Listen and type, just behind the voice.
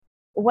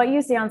what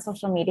you see on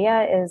social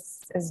media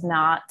is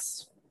not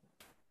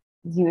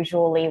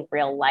usually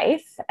real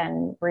life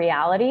and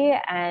reality.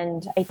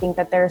 And I think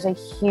that there's a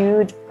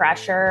huge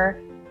pressure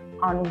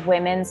on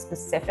women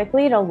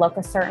specifically to look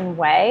a certain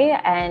way.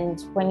 And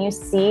when you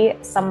see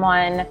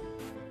someone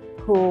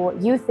who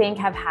you think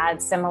have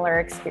had similar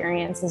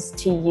experiences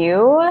to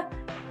you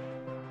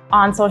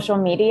on social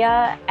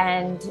media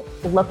and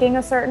looking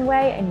a certain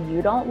way and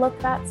you don't look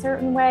that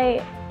certain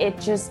way,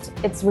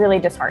 it's really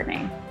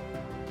disheartening.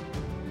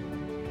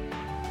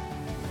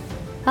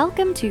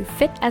 Welcome to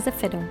Fit as a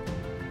Fiddle.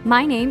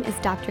 My name is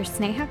Dr.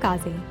 Sneha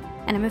Ghazi,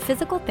 and I'm a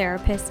physical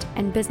therapist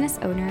and business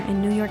owner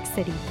in New York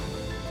City.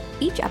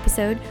 Each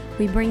episode,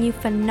 we bring you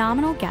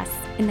phenomenal guests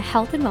in the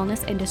health and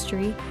wellness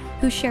industry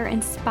who share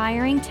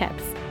inspiring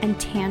tips and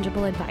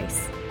tangible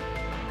advice.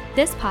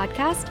 This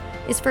podcast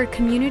is for a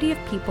community of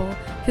people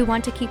who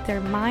want to keep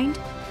their mind,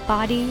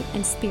 body,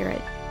 and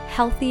spirit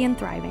healthy and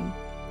thriving.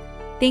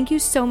 Thank you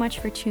so much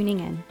for tuning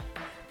in.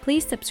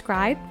 Please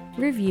subscribe,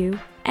 review,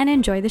 and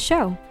enjoy the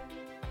show.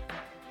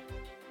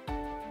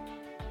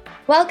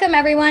 Welcome,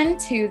 everyone,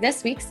 to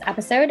this week's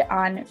episode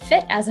on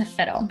Fit as a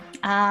Fiddle.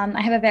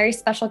 I have a very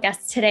special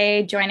guest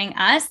today joining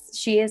us.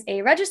 She is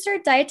a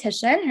registered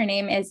dietitian. Her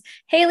name is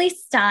Haley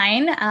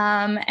Stein,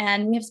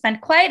 and we have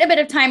spent quite a bit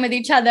of time with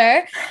each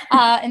other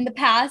in the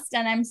past,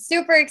 and I'm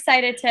super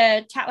excited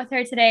to chat with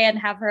her today and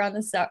have her on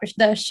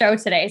the show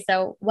today.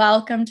 So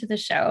welcome to the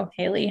show,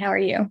 Haley. How are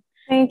you?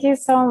 Thank you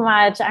so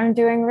much. I'm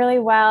doing really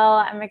well.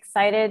 I'm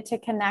excited to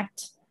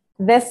connect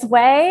this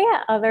way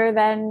other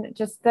than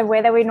just the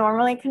way that we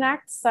normally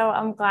connect. So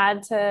I'm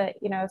glad to,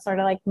 sort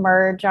of like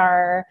merge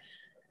our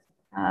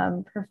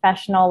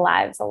professional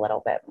lives a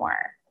little bit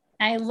more.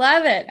 I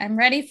love it. I'm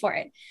ready for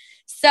it.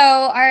 So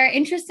our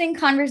interesting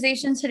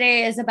conversation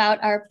today is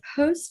about our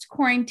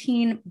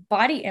post-quarantine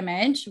body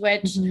image,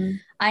 which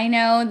I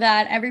know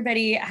that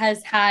everybody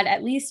has had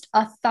at least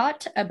a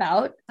thought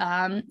about,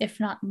 if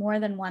not more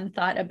than one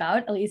thought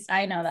about. At least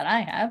I know that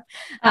I have,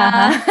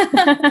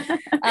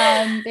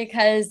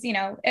 because,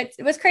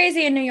 it was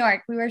crazy in New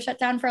York. We were shut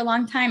down for a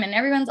long time and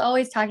everyone's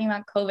always talking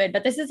about COVID,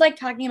 but this is like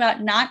talking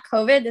about not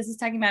COVID. This is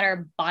talking about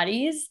our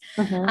bodies.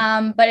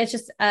 But it's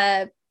just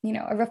a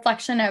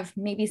reflection of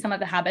maybe some of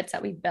the habits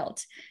that we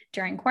built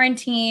during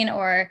quarantine,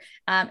 or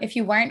if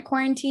you weren't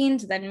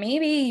quarantined, then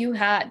maybe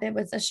it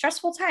was a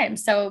stressful time.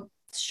 So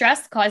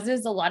stress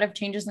causes a lot of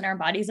changes in our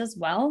bodies as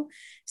well.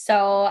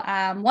 So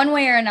one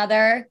way or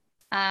another,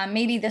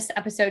 maybe this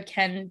episode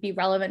can be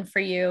relevant for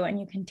you and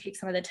you can take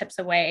some of the tips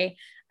away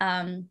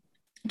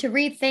to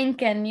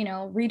rethink and,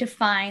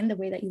 redefine the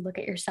way that you look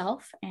at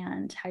yourself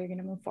and how you're going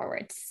to move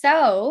forward.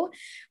 So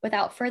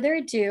without further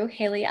ado,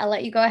 Haley, I'll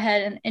let you go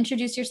ahead and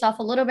introduce yourself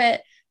a little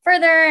bit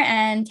further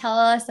and tell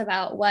us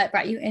about what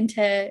brought you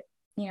into,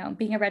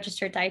 being a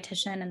registered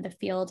dietitian in the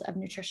field of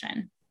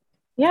nutrition.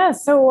 Yeah.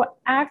 So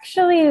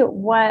actually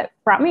what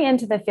brought me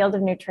into the field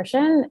of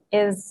nutrition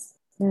is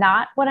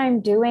not what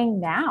I'm doing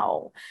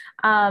now.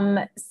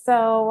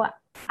 So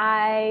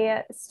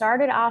I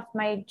started off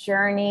my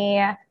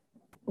journey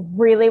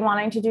really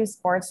wanting to do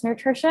sports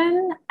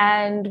nutrition.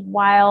 And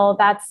while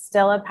that's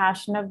still a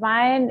passion of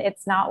mine,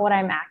 it's not what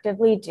I'm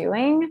actively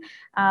doing.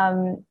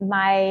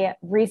 My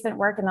recent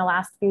work in the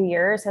last few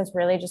years has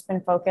really just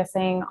been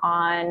focusing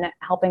on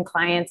helping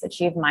clients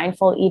achieve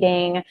mindful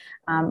eating,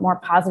 more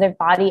positive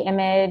body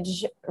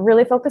image,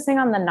 really focusing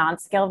on the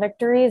non-scale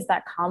victories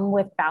that come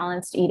with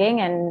balanced eating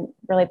and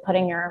really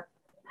putting your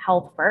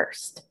health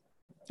first.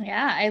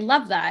 Yeah, I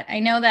love that. I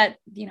know that,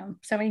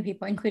 so many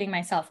people, including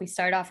myself, we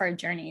start off our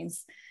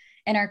journeys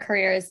in our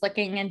careers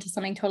looking into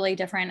something totally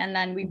different. And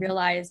then we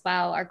realize,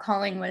 wow, our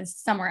calling was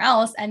somewhere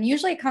else. And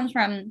usually it comes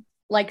from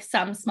like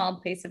some small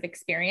place of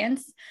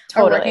experience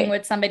or working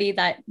with somebody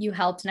that you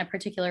helped in a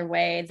particular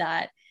way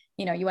that,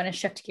 you want to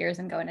shift gears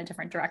and go in a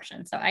different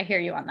direction. So I hear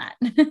you on that.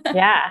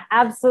 Yeah,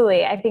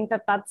 absolutely. I think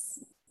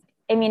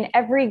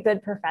every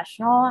good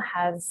professional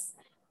has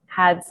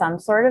had some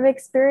sort of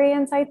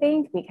experience, I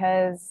think,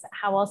 because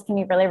how else can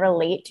you really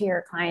relate to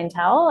your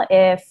clientele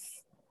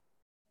if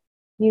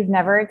you've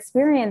never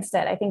experienced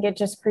it? I think it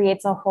just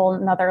creates a whole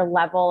nother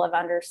level of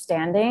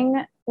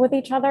understanding with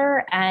each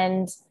other.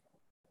 And,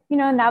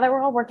 now that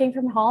we're all working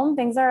from home,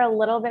 things are a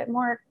little bit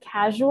more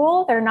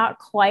casual. They're not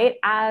quite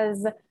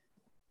as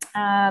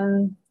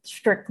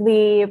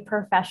strictly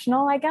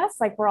professional, I guess.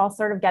 Like we're all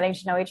sort of getting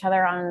to know each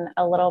other on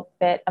a little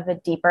bit of a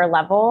deeper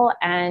level.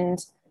 And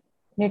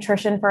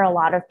nutrition for a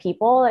lot of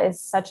people is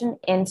such an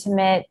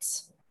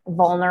intimate,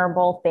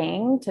 vulnerable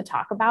thing to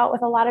talk about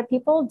with a lot of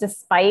people,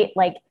 despite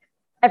like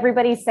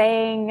everybody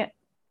saying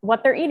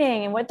what they're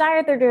eating and what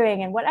diet they're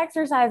doing and what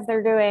exercise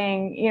they're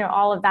doing,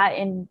 all of that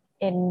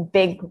in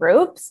big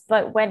groups.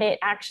 But when it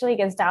actually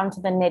gets down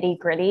to the nitty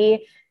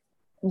gritty,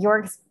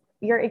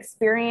 your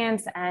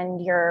experience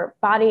and your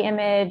body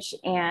image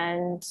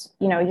and,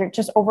 your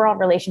just overall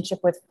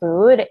relationship with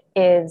food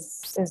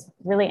is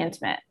really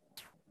intimate.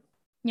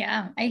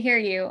 Yeah, I hear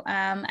you.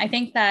 I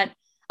think that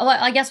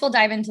I guess we'll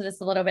dive into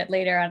this a little bit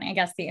later on, I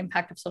guess, the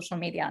impact of social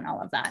media and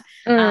all of that,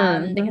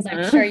 because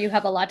I'm sure you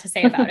have a lot to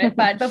say about it.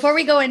 But before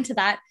we go into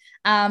that,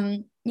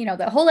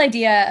 the whole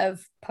idea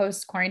of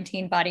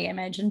post-quarantine body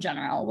image in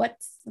general,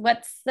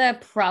 what's the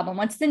problem?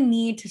 What's the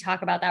need to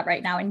talk about that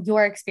right now in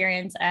your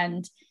experience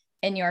and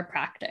in your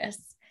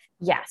practice?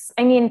 Yes.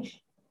 I mean,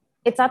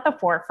 it's at the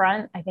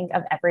forefront, I think,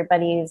 of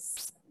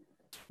everybody's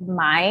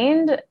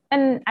mind.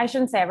 And I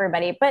shouldn't say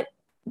everybody, but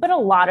a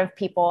lot of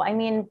people. I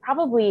mean,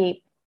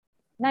 probably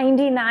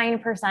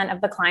 99%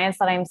 of the clients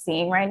that I'm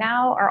seeing right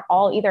now are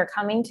all either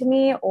coming to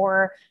me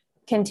or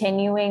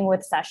continuing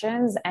with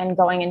sessions and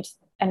going into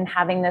and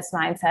having this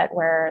mindset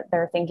where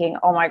they're thinking,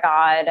 oh my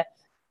God,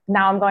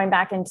 now I'm going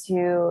back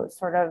into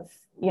sort of,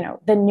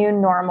 the new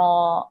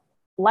normal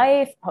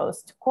life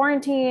post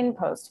quarantine,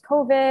 post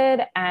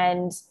COVID.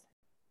 And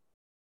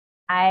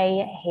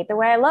I hate the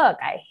way I look.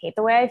 I hate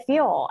the way I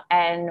feel.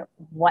 And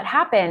what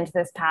happened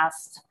this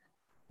past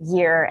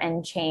year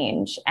and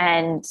change?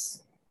 And,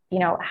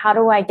 how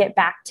do I get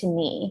back to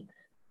me?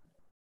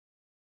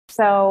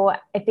 So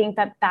I think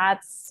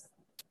that's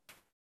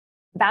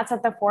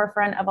at the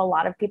forefront of a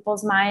lot of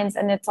people's minds.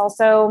 And it's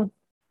also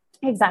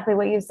exactly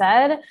what you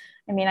said.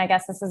 I mean, I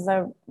guess this is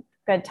a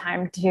good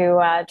time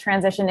to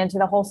transition into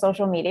the whole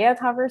social media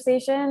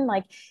conversation.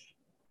 Like,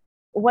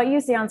 what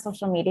you see on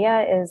social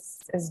media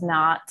is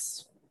not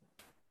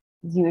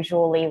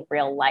usually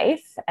real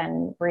life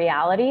and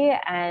reality.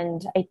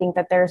 And I think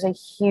that there's a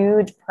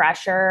huge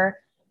pressure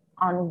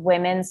on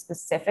women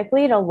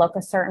specifically to look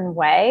a certain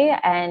way.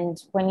 And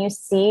when you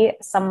see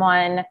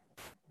someone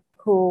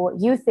who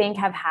you think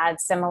have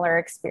had similar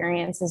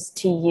experiences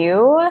to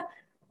you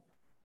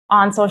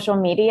on social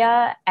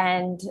media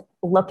and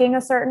looking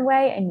a certain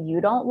way and you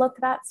don't look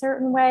that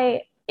certain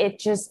way,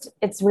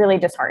 it's really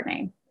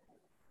disheartening.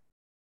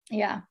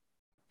 Yeah,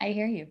 I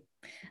hear you.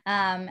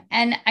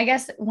 And I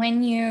guess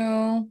when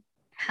you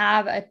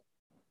have a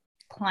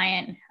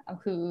client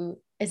who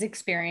is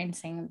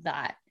experiencing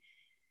that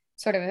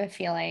sort of a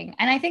feeling,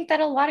 and I think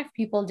that a lot of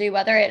people do,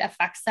 whether it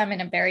affects them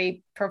in a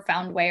very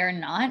profound way or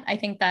not, I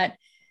think that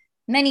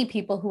many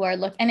people who are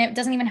and it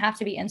doesn't even have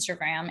to be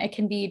Instagram. It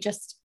can be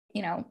just,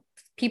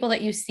 people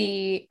that you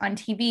see on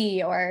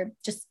TV or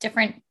just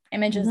different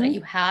images that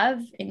you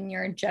have in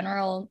your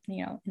general,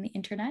 in the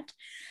internet.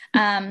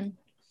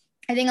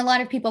 I think a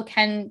lot of people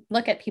can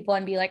look at people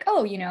and be like,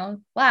 oh,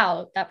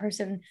 wow, that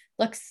person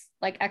looks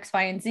like X,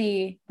 Y, and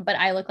Z, but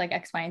I look like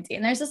X, Y, and Z.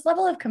 And there's this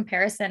level of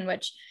comparison,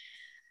 which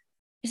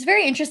is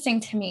very interesting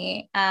to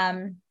me,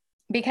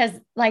 because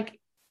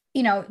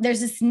there's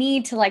this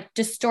need to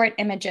distort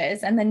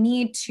images and the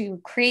need to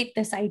create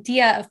this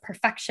idea of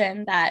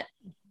perfection that,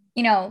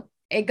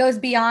 it goes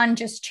beyond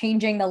just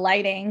changing the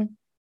lighting,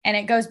 and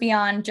it goes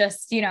beyond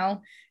just,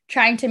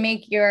 trying to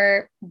make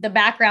the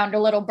background a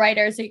little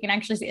brighter so you can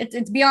actually see.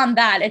 It's beyond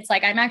that. It's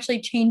like, I'm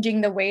actually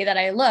changing the way that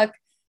I look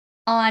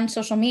on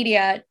social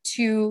media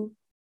to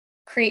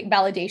create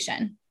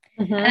validation.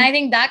 Mm-hmm. And I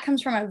think that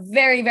comes from a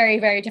very, very,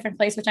 very different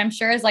place, which I'm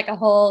sure is like a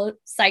whole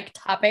psych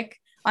topic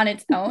on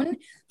its own.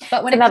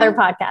 But when another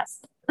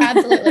podcast.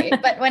 Absolutely.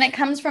 But when it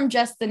comes from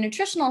just the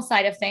nutritional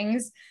side of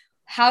things,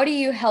 how do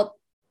you help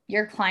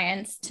your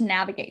clients to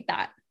navigate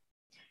that?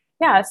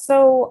 Yeah.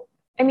 So,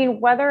 I mean,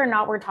 whether or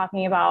not we're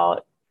talking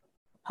about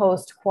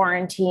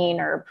post-quarantine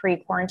or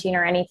pre-quarantine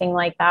or anything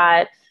like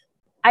that,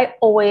 I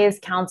always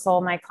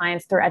counsel my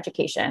clients through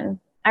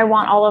education. I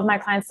want all of my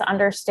clients to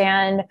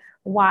understand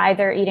why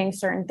they're eating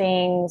certain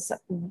things,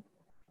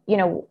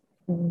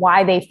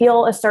 why they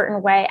feel a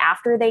certain way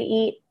after they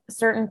eat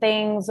certain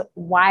things,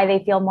 why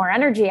they feel more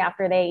energy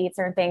after they eat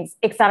certain things,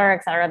 et cetera,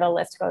 et cetera. The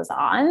list goes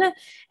on.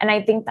 And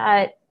I think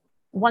that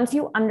once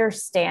you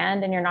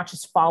understand and you're not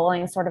just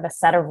following sort of a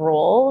set of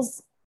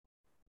rules,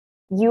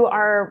 you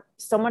are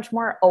so much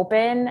more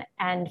open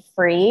and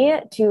free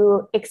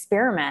to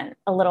experiment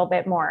a little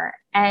bit more.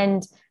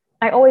 And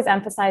I always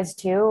emphasize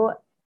too,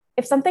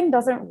 if something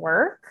doesn't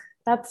work,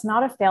 that's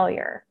not a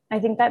failure. I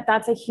think that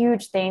that's a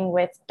huge thing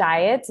with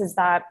diets, is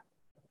that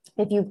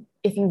if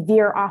you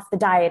veer off the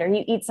diet or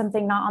you eat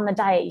something not on the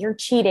diet, you're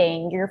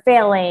cheating, you're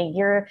failing,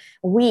 you're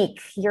weak,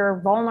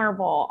 you're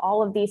vulnerable,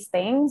 all of these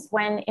things,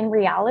 when in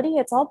reality,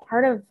 it's all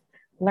part of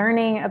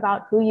learning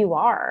about who you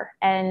are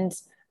and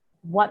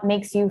what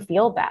makes you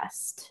feel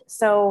best.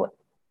 So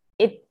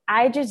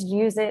I just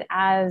use it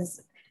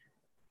as,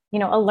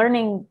 a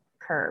learning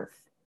curve,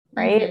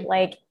 right? Mm-hmm.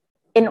 Like,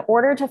 in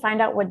order to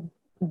find out what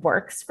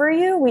works for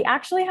you, we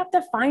actually have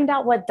to find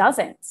out what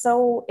doesn't.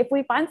 So if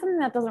we find something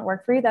that doesn't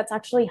work for you, that's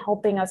actually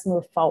helping us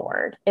move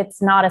forward.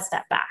 It's not a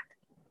step back.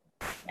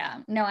 Yeah,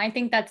 no, I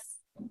think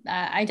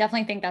I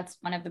definitely think that's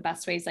one of the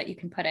best ways that you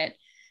can put it.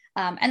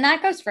 And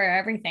that goes for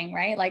everything,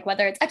 right? Like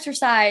whether it's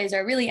exercise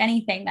or really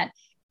anything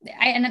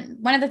and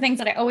one of the things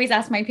that I always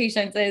ask my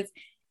patients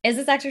is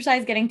this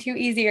exercise getting too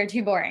easy or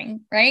too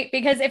boring, right?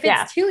 Because if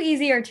it's too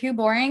easy or too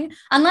boring,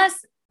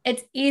 unless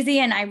it's easy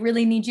and I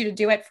really need you to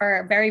do it for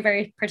a very,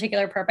 very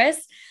particular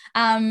purpose,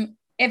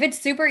 if it's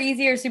super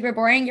easy or super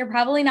boring, you're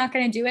probably not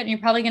going to do it and you're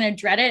probably going to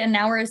dread it. And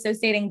now we're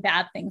associating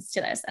bad things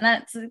to this. And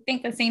that's, I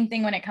think, the same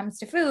thing when it comes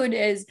to food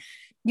is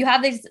you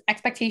have these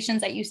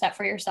expectations that you set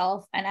for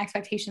yourself and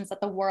expectations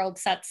that the world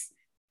sets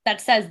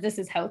that says this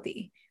is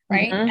healthy.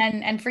 Right.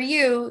 Mm-hmm. And for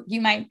you,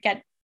 you might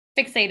get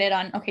fixated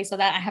on, okay, so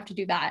that I have to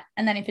do that.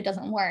 And then if it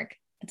doesn't work,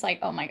 it's like,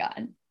 oh my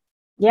God.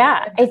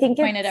 Yeah. I think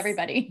it's at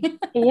everybody.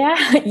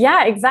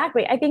 Yeah,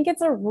 exactly. I think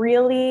it's a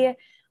really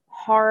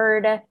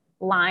hard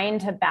line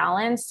to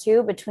balance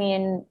too,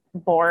 between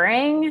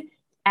boring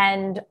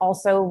and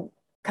also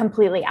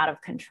completely out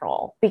of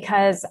control,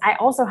 because I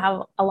also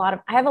have a lot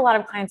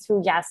of clients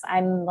who, yes,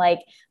 I'm like,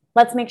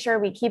 let's make sure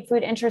we keep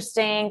food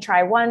interesting,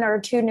 try 1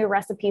 or 2 new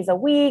recipes a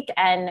week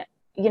and,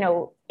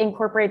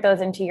 incorporate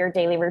those into your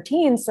daily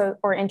routine.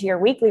 Or into your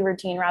weekly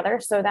routine rather,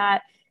 so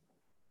that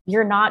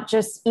you're not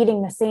just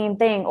eating the same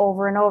thing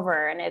over and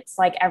over. And it's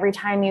like, every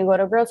time you go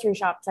to a grocery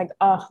shop, it's like,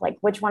 oh, like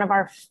which one of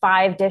our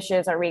 5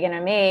 dishes are we going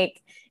to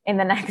make in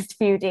the next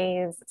few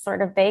days,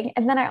 sort of thing.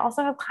 And then I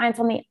also have clients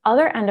on the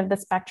other end of the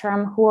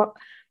spectrum who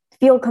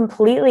feel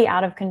completely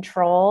out of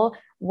control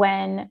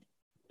when,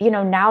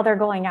 now they're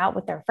going out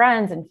with their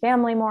friends and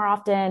family more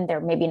often.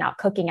 They're maybe not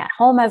cooking at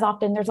home as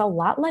often. There's a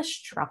lot less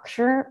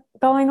structure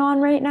going on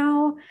right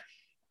now.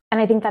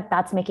 And I think that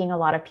that's making a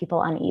lot of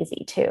people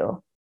uneasy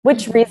too,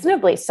 which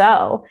reasonably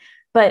so.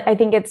 But I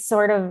think it's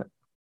sort of,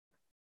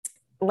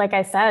 like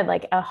I said,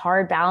 like a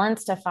hard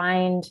balance to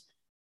find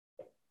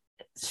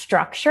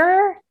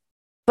structure,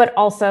 but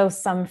also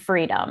some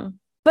freedom,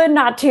 but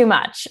not too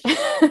much,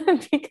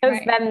 because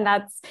then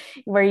that's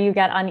where you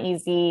get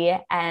uneasy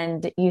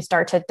and you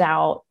start to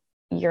doubt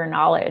your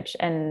knowledge.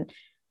 And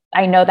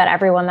I know that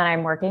everyone that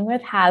I'm working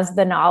with has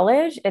the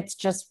knowledge. It's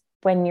just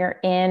when you're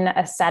in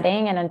a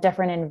setting and a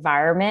different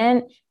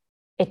environment,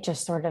 it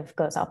just sort of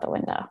goes out the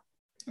window.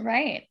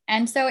 Right.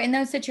 And so in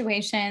those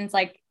situations,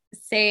 like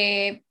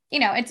say,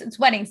 it's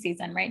wedding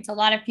season, right? So a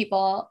lot of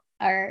people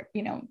are,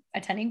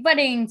 attending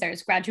weddings,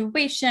 there's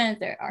graduations,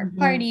 there are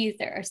parties,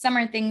 there are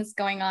summer things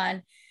going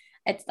on.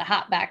 It's the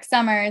hot back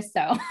summer.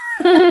 So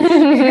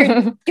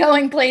you're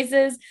going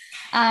places.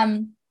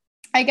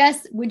 I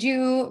guess, would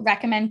you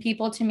recommend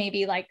people to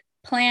maybe like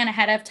plan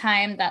ahead of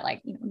time that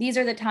like, these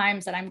are the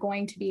times that I'm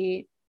going to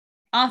be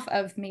off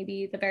of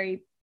maybe the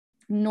very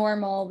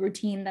normal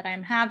routine that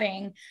I'm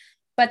having,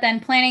 but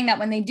then planning that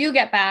when they do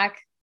get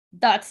back,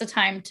 that's the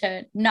time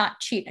to not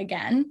cheat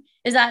again.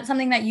 Is that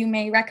something that you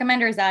may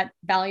recommend, or is that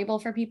valuable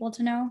for people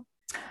to know?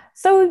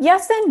 So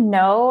yes and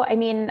no. I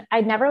mean,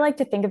 I'd never like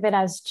to think of it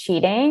as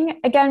cheating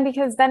again,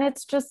 because then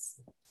it's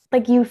just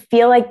like, you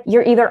feel like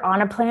you're either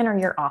on a plan or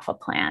you're off a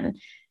plan.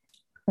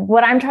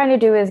 What I'm trying to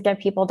do is get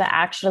people to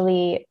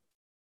actually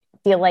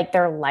feel like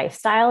their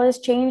lifestyle has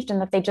changed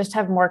and that they just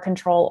have more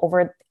control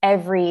over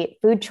every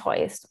food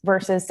choice,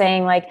 versus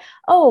saying like,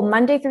 oh,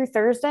 Monday through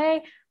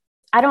Thursday,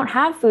 I don't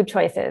have food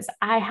choices.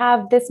 I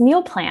have this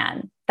meal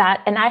plan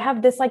and I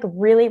have this like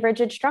really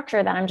rigid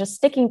structure that I'm just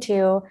sticking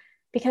to,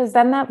 because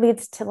then that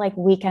leads to like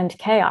weekend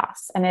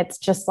chaos. And it's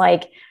just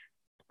like,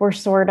 we're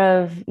sort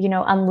of,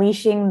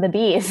 unleashing the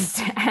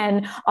beast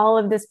and all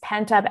of this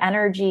pent up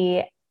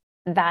energy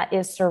that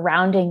is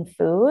surrounding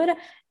food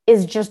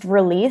is just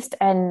released.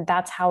 And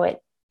that's how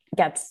it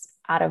gets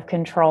out of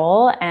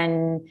control.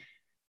 And,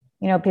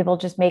 people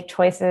just make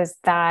choices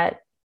that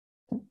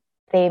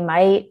they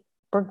might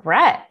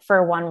regret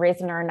for one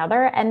reason or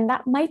another. And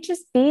that might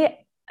just be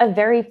a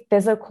very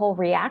physical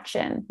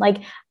reaction.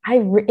 Like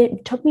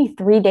it took me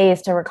 3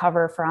 days to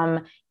recover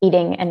from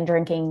eating and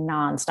drinking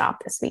nonstop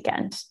this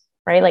weekend,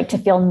 right? Like to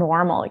feel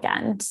normal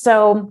again.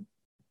 So,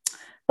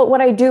 but what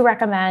I do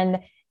recommend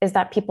is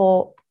that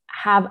people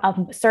have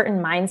a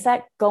certain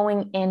mindset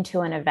going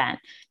into an event,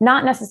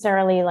 not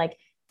necessarily like,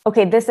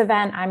 okay, this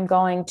event, I'm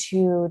going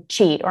to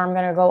cheat, or I'm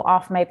going to go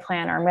off my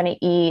plan, or I'm going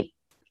to eat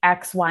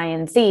X, Y,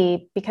 and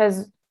Z,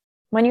 because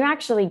when you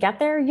actually get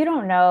there, you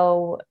don't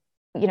know,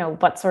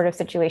 what sort of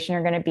situation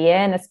you're going to be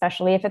in,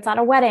 especially if it's at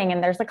a wedding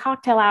and there's a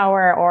cocktail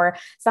hour or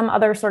some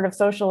other sort of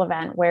social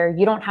event where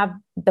you don't have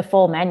the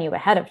full menu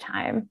ahead of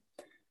time.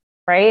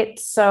 Right.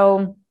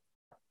 So,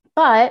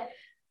 but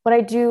what I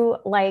do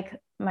like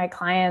my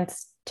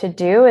clients to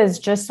do is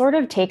just sort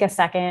of take a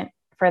second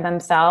for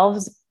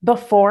themselves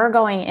before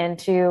going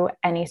into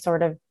any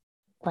sort of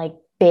like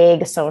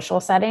big social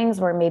settings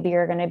where maybe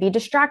you're going to be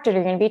distracted, or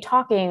you're going to be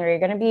talking, or you're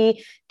going to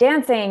be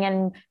dancing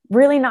and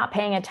really not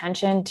paying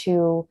attention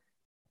to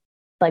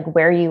like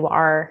where you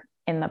are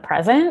in the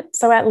present.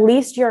 So at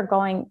least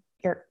you're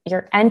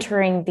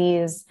entering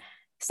these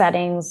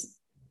settings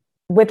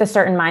with a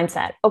certain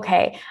mindset.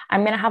 Okay,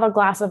 I'm going to have a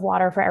glass of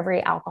water for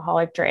every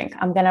alcoholic drink.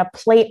 I'm going to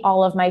plate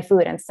all of my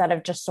food instead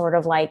of just sort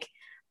of like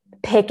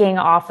picking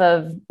off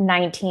of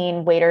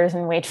 19 waiters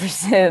and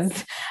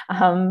waitresses,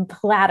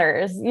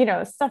 platters,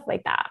 stuff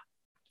like that.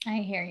 I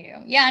hear you.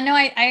 Yeah, no,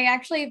 I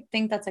actually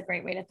think that's a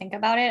great way to think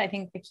about it. I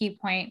think the key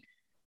point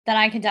that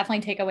I could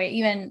definitely take away,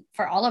 even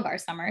for all of our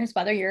summers,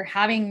 whether you're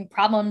having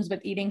problems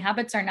with eating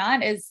habits or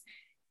not, is,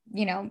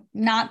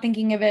 not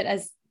thinking of it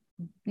as,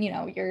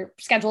 your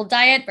scheduled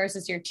diet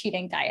versus your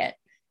cheating diet.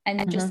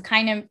 and just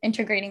kind of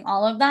integrating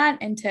all of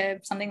that into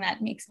something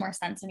that makes more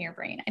sense in your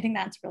brain. I think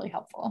that's really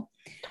helpful.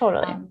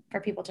 Totally.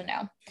 For people to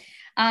know.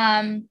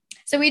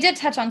 So we did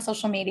touch on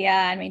social media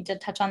and we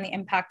did touch on the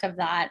impact of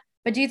that,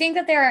 but do you think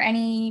that there are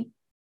any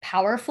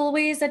powerful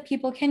ways that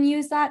people can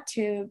use that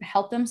to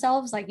help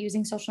themselves, like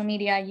using social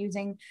media,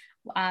 using,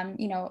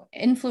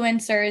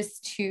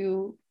 influencers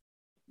to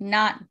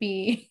not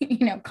be,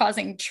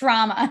 causing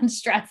trauma and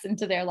stress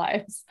into their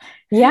lives?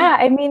 Yeah.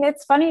 I mean,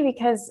 it's funny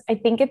because I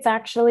think it's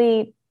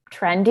actually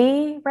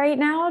trendy right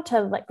now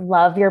to like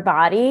love your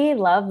body,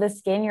 love the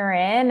skin you're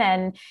in,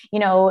 and,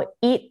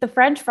 eat the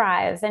French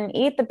fries and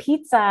eat the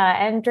pizza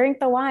and drink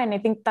the wine. I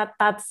think that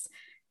that's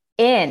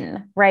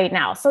in right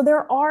now. So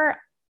there are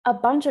a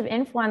bunch of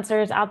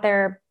influencers out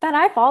there that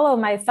I follow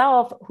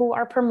myself who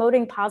are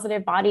promoting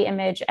positive body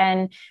image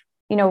and,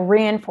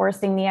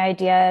 reinforcing the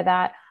idea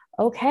that,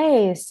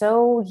 okay,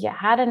 so you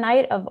had a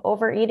night of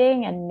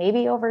overeating and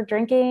maybe over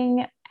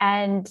drinking,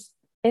 and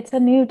it's a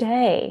new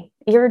day.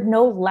 You're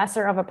no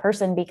lesser of a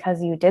person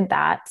because you did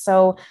that.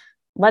 So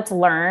let's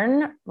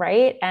learn,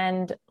 right?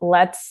 And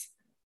let's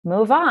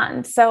move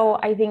on. So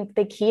I think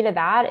the key to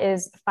that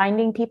is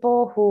finding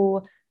people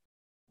who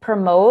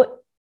promote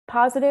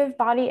positive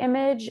body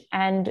image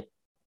and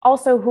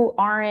also who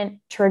aren't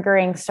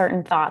triggering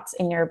certain thoughts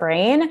in your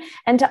brain,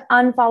 and to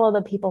unfollow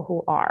the people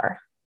who are.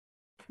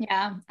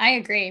 Yeah, I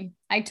agree.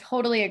 I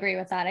totally agree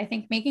with that. I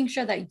think making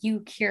sure that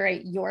you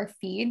curate your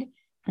feed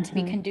to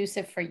be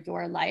conducive for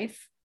your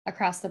life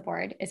across the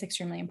board is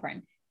extremely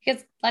important,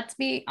 because let's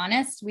be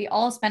honest, we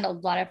all spend a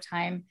lot of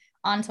time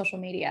on social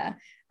media,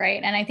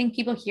 right? And I think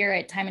people hear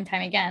it time and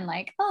time again,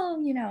 like,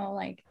 oh,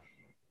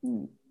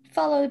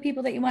 follow the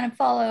people that you want to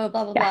follow,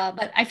 blah, blah, blah.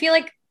 But I feel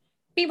like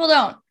people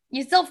don't.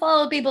 You still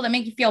follow people that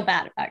make you feel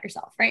bad about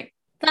yourself, right?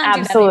 Not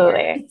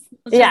Absolutely.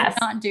 Let's just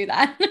not do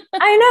that.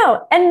 I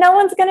know. And no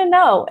one's going to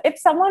know. If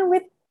someone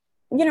with,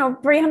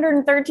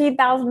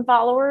 313,000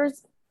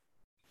 followers,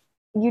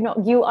 you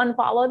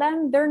unfollow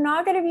them, they're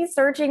not going to be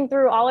searching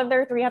through all of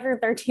their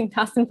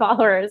 313,000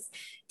 followers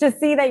to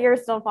see that you're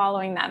still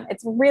following them.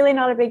 It's really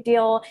not a big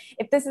deal.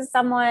 If this is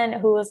someone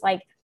who is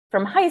like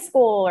from high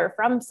school or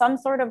from some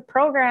sort of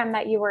program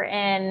that you were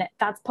in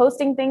that's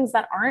posting things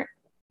that aren't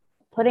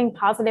putting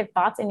positive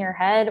thoughts in your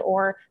head,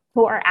 or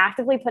who are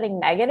actively putting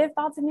negative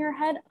thoughts in your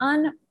head,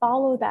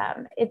 unfollow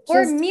them.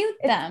 Or mute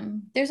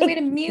them. There's a way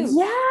to mute.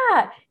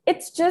 Yeah.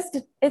 It's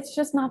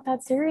just not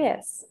that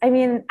serious. I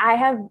mean, I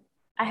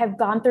have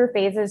gone through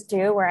phases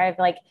too, where I've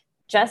like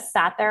just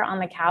sat there on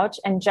the couch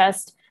and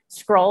just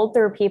scrolled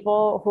through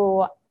people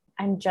who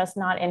I'm just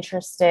not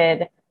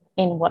interested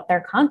in what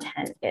their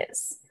content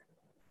is.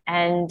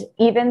 And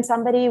even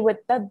somebody with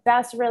the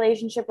best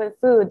relationship with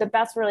food, the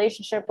best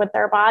relationship with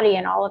their body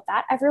and all of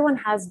that, everyone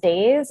has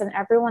days, and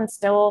everyone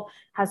still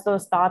has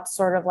those thoughts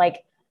sort of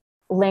like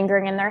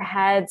lingering in their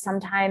head.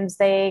 Sometimes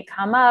they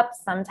come up,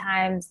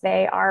 sometimes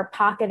they are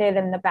pocketed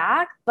in the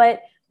back.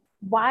 But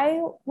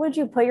why would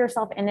you put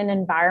yourself in an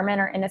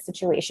environment or in a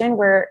situation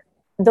where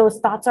those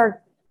thoughts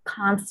are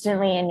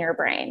constantly in your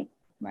brain?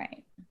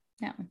 Right.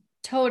 No,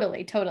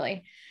 totally.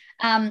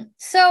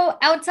 So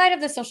outside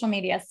of the social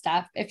media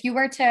stuff, if you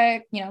were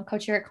to,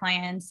 coach your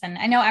clients, and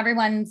I know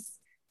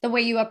the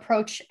way you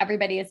approach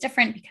everybody is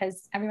different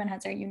because everyone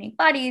has their unique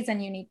bodies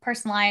and unique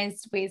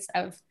personalized ways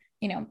of,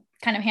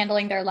 kind of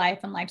handling their life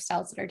and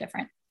lifestyles that are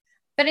different.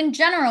 But in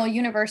general,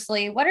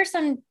 universally, what are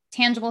some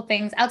tangible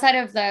things outside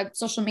of the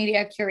social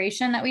media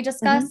curation that we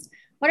discussed?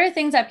 What are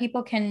things that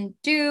people can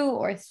do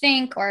or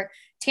think, or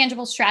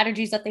tangible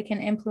strategies that they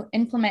can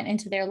implement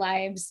into their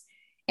lives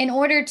in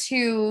order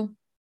to,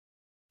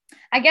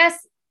 I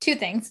guess, two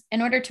things,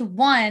 in order to,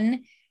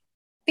 one,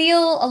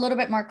 feel a little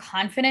bit more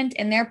confident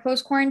in their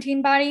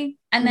post-quarantine body,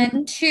 and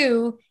then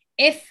two,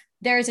 if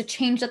there's a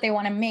change that they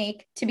want to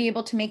make, to be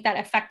able to make that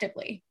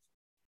effectively?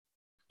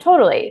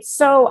 Totally.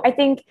 So I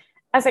think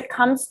as it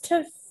comes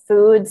to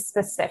food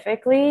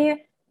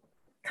specifically,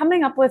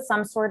 coming up with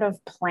some sort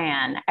of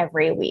plan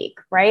every week,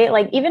 right?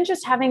 Like even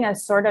just having a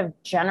sort of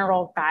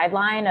general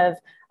guideline of,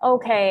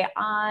 okay,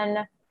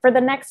 for the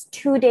next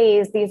 2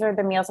 days, these are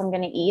the meals I'm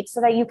going to eat,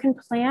 so that you can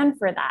plan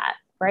for that,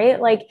 right?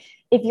 Like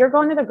if you're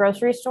going to the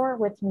grocery store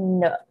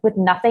with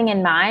nothing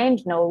in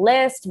mind, no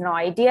list, no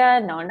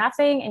idea, no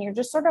nothing, and you're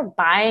just sort of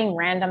buying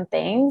random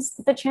things,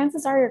 the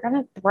chances are you're going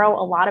to throw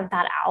a lot of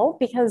that out,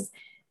 because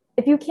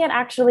if you can't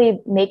actually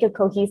make a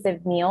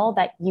cohesive meal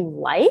that you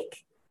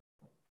like,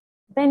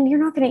 then you're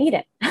not going to eat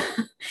it.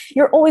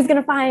 You're always going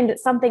to find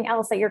something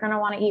else that you're going to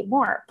want to eat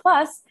more.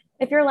 Plus,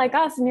 if you're like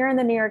us and you're in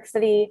the New York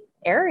City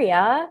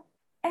area,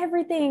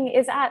 everything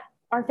is at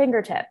our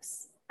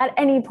fingertips at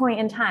any point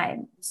in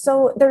time.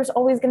 So there's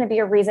always going to be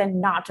a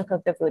reason not to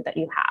cook the food that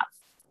you have.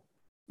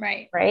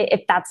 Right. Right.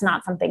 If that's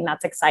not something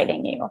that's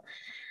exciting you.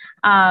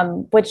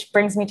 Which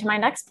brings me to my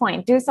next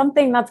point. Do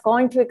something that's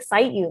going to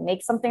excite you.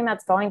 Make something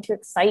that's going to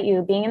excite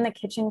you. Being in the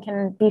kitchen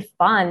can be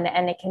fun,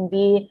 and it can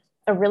be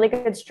a really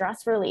good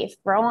stress relief.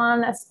 Throw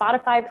on a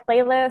Spotify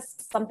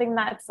playlist, something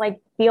that's like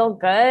feel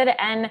good,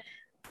 and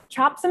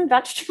chop some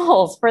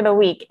vegetables for the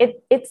week.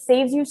 It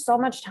saves you so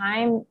much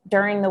time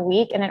during the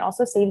week. And it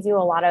also saves you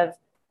a lot of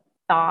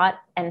thought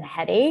and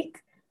headache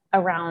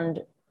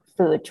around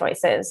food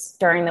choices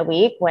during the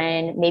week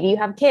when maybe you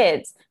have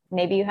kids,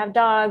 maybe you have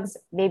dogs,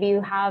 maybe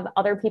you have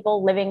other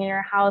people living in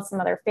your house, some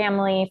other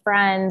family,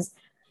 friends,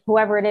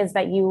 whoever it is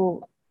that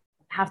you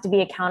have to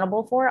be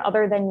accountable for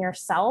other than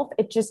yourself.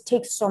 It just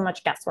takes so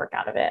much guesswork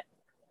out of it.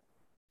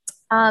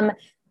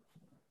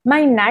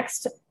 My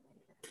next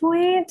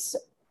point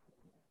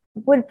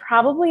would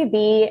probably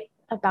be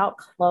about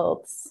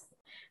clothes.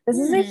 This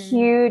is a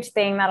huge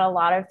thing that a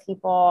lot of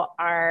people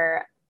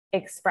are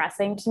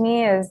expressing to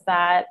me, is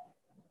that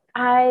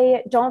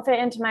I don't fit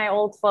into my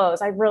old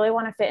clothes. I really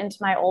want to fit into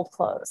my old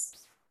clothes.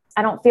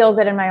 I don't feel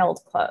good in my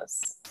old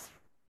clothes.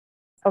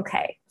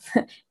 Okay,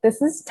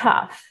 this is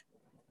tough,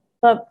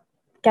 but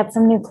get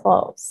some new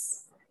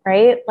clothes,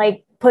 right?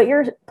 Like put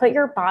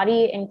your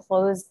body in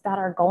clothes that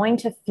are going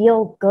to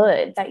feel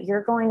good, that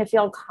you're going to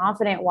feel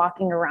confident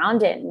walking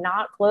around in,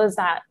 not clothes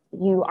that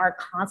you are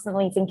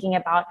constantly thinking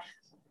about.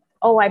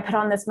 Oh, I put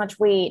on this much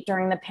weight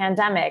during the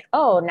pandemic.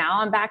 Oh, now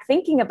I'm back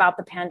thinking about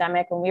the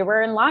pandemic when we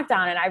were in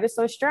lockdown and I was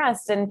so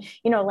stressed. And,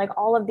 like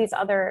all of these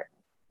other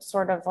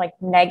sort of like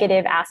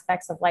negative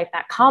aspects of life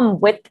that come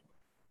with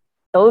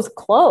those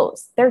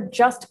clothes. They're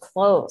just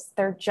clothes.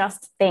 They're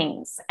just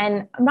things.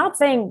 And I'm not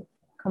saying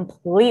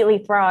completely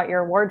throw out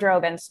your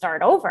wardrobe and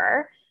start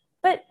over,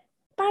 but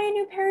buy a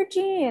new pair of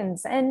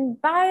jeans and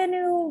buy a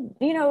new,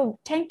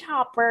 tank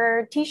top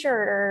or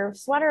t-shirt or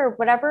sweater,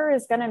 whatever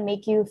is going to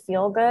make you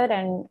feel good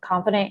and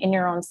confident in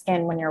your own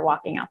skin when you're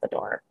walking out the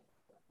door.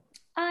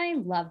 I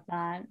love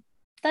that.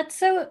 It's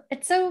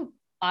so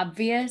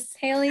obvious,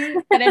 Haley,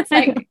 but it's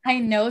like, I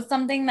know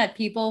something that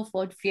people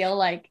would feel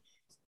like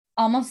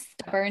almost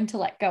stubborn to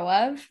let go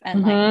of.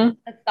 And like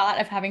the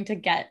thought of having to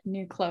get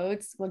new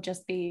clothes will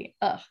just be,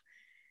 ugh.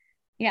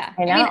 Yeah.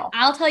 I know.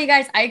 I'll tell you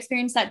guys, I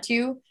experienced that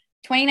too.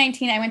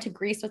 2019, I went to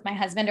Greece with my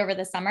husband over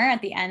the summer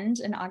at the end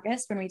in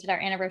August when we did our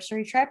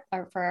anniversary trip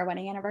for our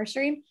wedding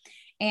anniversary.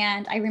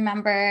 And I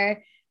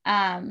remember,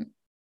 at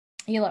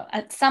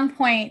some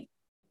point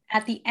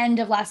at the end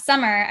of last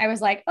summer, I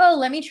was like, oh,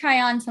 let me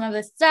try on some of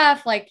this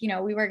stuff. Like,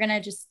 we were going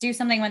to just do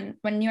something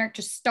when New York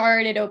just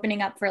started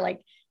opening up for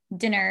like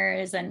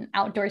dinners and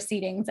outdoor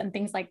seatings and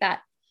things like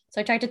that. So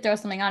I tried to throw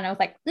something on. I was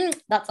like,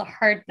 that's a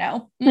hard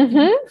no.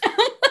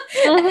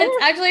 And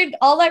it's actually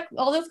all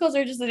those clothes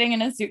are just sitting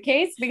in a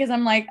suitcase because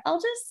I'm like, I'll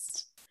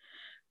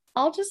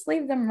just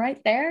leave them right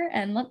there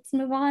and let's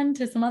move on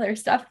to some other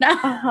stuff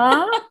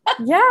now.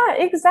 Yeah,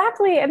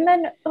 exactly. And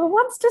then who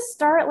wants to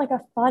start like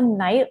a fun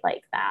night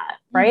like that,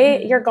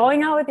 right? You're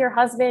going out with your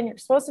husband, you're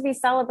supposed to be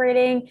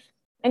celebrating,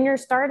 and you're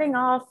starting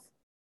off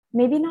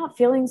maybe not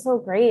feeling so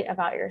great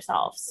about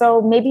yourself. So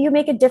maybe you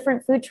make a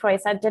different food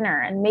choice at dinner,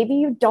 and maybe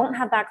you don't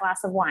have that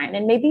glass of wine,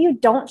 and maybe you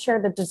don't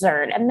share the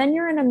dessert, and then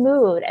you're in a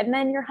mood, and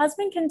then your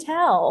husband can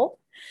tell.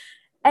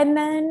 And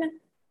then,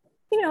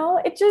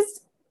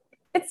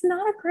 it's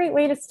not a great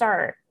way to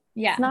start.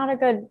 Yeah. It's not a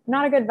good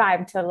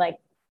vibe to like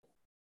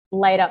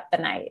light up the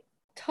night.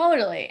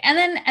 Totally. And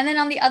then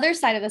on the other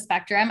side of the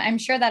spectrum, I'm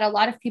sure that a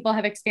lot of people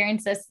have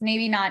experienced this,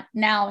 maybe not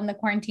now in the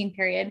quarantine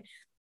period,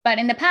 but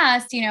in the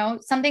past,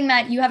 something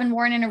that you haven't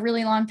worn in a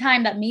really long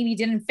time that maybe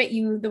didn't fit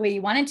you the way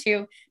you wanted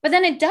to, but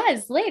then it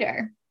does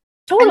later.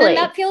 Totally. And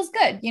then that feels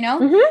good,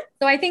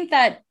 So I think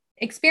that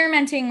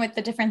experimenting with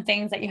the different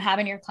things that you have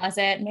in your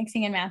closet,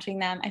 mixing and matching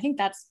them, I think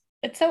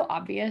it's so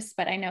obvious,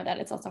 but I know that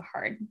it's also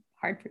hard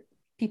for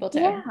people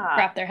to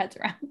wrap their heads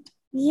around.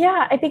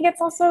 Yeah. I think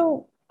it's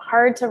also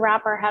hard to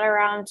wrap our head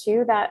around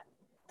too, that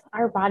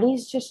our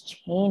bodies just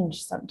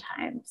change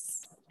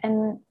sometimes.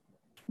 And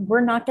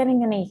we're not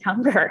getting any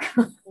younger.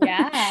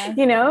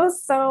 Yeah.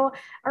 So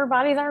our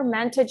bodies are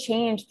meant to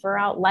change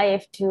throughout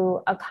life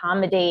to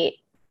accommodate,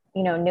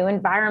 new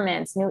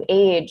environments, new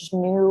age,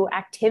 new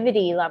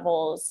activity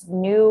levels,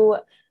 new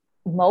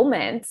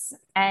moments.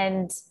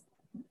 And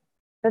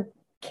that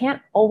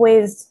can't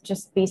always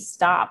just be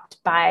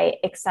stopped by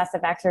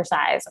excessive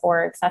exercise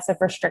or excessive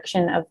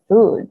restriction of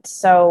food.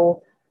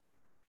 So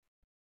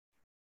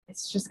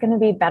it's just going to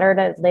be better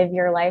to live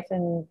your life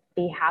and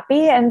be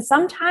happy. And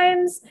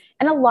sometimes,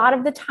 and a lot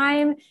of the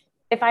time,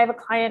 if I have a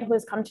client who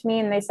has come to me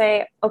and they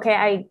say, okay,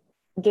 I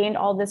gained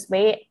all this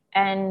weight,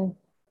 and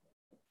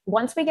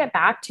once we get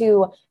back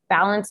to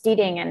balanced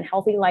eating and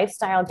healthy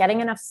lifestyle,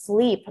 getting enough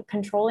sleep,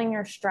 controlling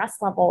your stress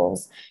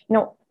levels,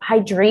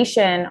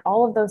 hydration,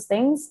 all of those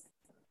things,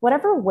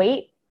 whatever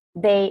weight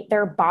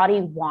their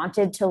body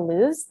wanted to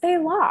lose, they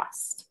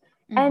lost.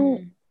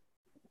 And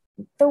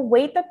the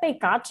weight that they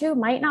got to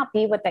might not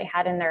be what they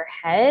had in their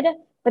head,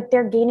 but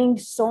they're gaining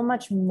so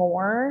much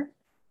more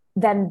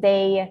than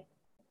they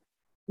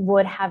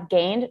would have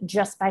gained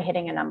just by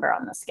hitting a number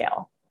on the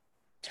scale.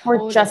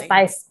 Totally. Or just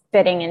by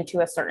fitting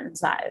into a certain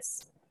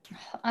size.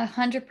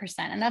 100%.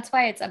 And that's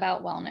why it's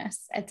about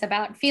wellness. It's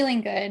about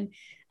feeling good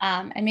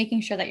and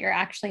making sure that you're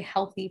actually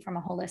healthy from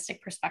a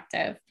holistic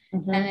perspective.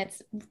 And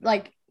it's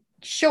like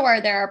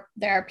sure, there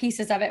are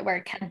pieces of it where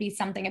it can be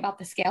something about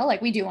the scale.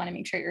 Like we do want to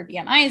make sure your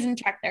BMI is in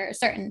check. There are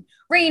certain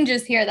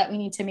ranges here that we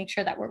need to make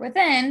sure that we're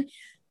within.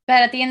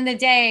 But at the end of the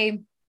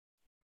day,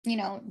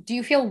 do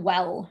you feel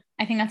well?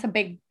 I think that's a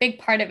big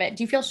part of it.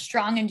 Do you feel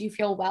strong and do you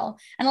feel well?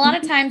 And a lot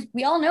of times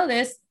we all know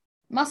this,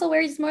 muscle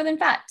weighs more than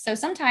fat. So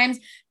sometimes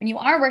when you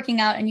are working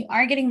out and you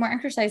are getting more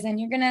exercise, then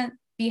you're going to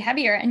be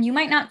heavier and you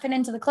might not fit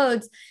into the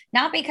clothes,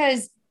 not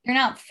because you're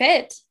not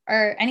fit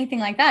or anything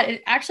like that.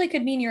 It actually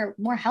could mean you're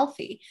more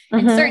healthy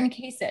in certain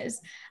cases.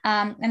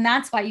 And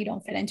that's why you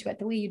don't fit into it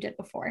the way you did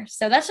before.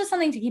 So that's just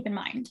something to keep in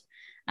mind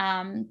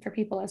for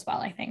people as well,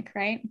 I think,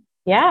 right?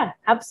 Yeah,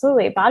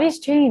 absolutely. Bodies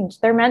change.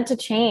 They're meant to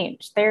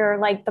change. They're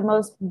like the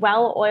most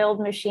well-oiled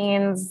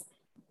machines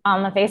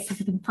on the face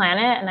of the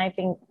planet. And I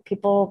think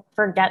people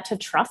forget to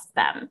trust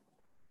them.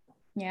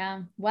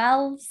 Yeah.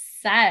 Well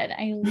said.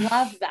 I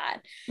love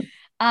that.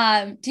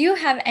 Do you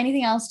have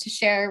anything else to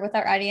share with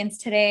our audience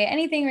today?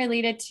 Anything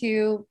related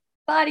to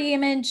body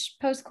image,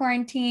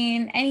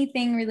 post-quarantine,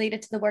 anything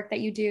related to the work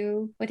that you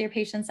do with your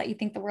patients that you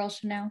think the world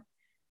should know?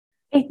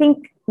 I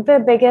think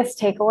the biggest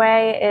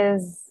takeaway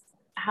is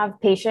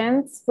have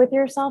patience with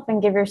yourself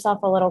and give yourself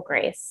a little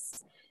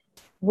grace.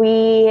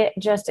 We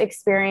just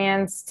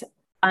experienced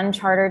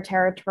uncharted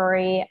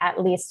territory,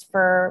 at least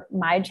for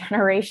my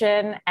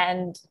generation.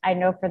 And I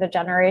know for the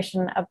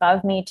generation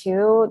above me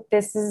too,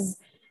 this was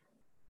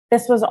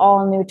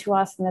all new to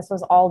us and this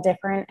was all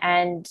different.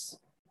 And,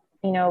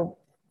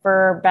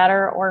 for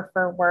better or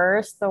for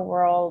worse, the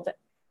world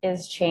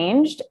is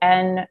changed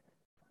and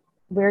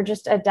we're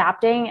just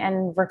adapting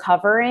and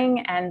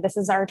recovering. And this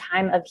is our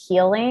time of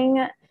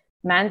healing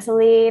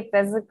mentally,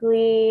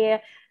 physically,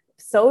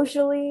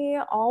 socially,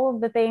 all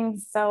of the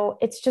things. So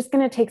it's just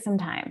going to take some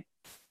time.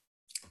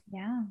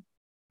 Yeah,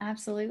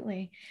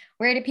 absolutely.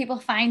 Where do people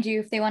find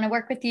you if they want to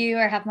work with you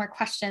or have more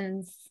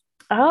questions?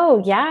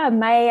 Oh yeah.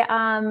 My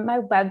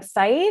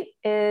website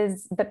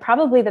is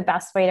probably the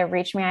best way to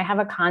reach me. I have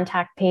a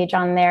contact page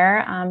on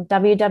there,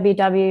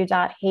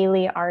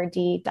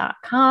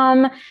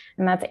 www.haleyrd.com.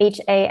 And that's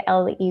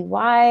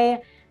HALEY.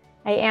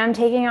 I am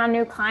taking on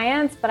new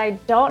clients, but I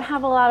don't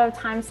have a lot of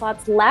time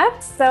slots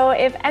left. So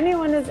if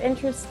anyone is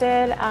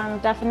interested,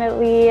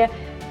 definitely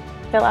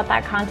fill out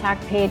that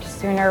contact page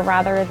sooner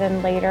rather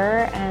than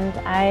later. And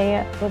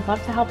I would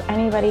love to help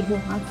anybody who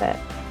wants it.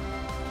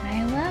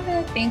 I love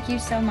it. Thank you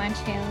so much,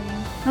 Haley.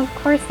 Of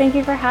course. Thank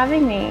you for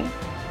having me.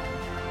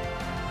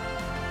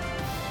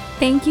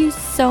 Thank you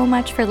so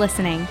much for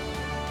listening.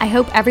 I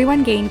hope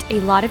everyone gained a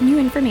lot of new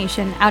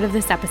information out of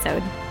this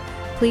episode.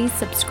 Please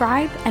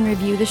subscribe and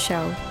review the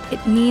show.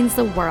 It means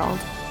the world.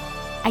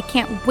 I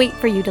can't wait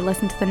for you to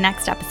listen to the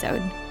next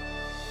episode.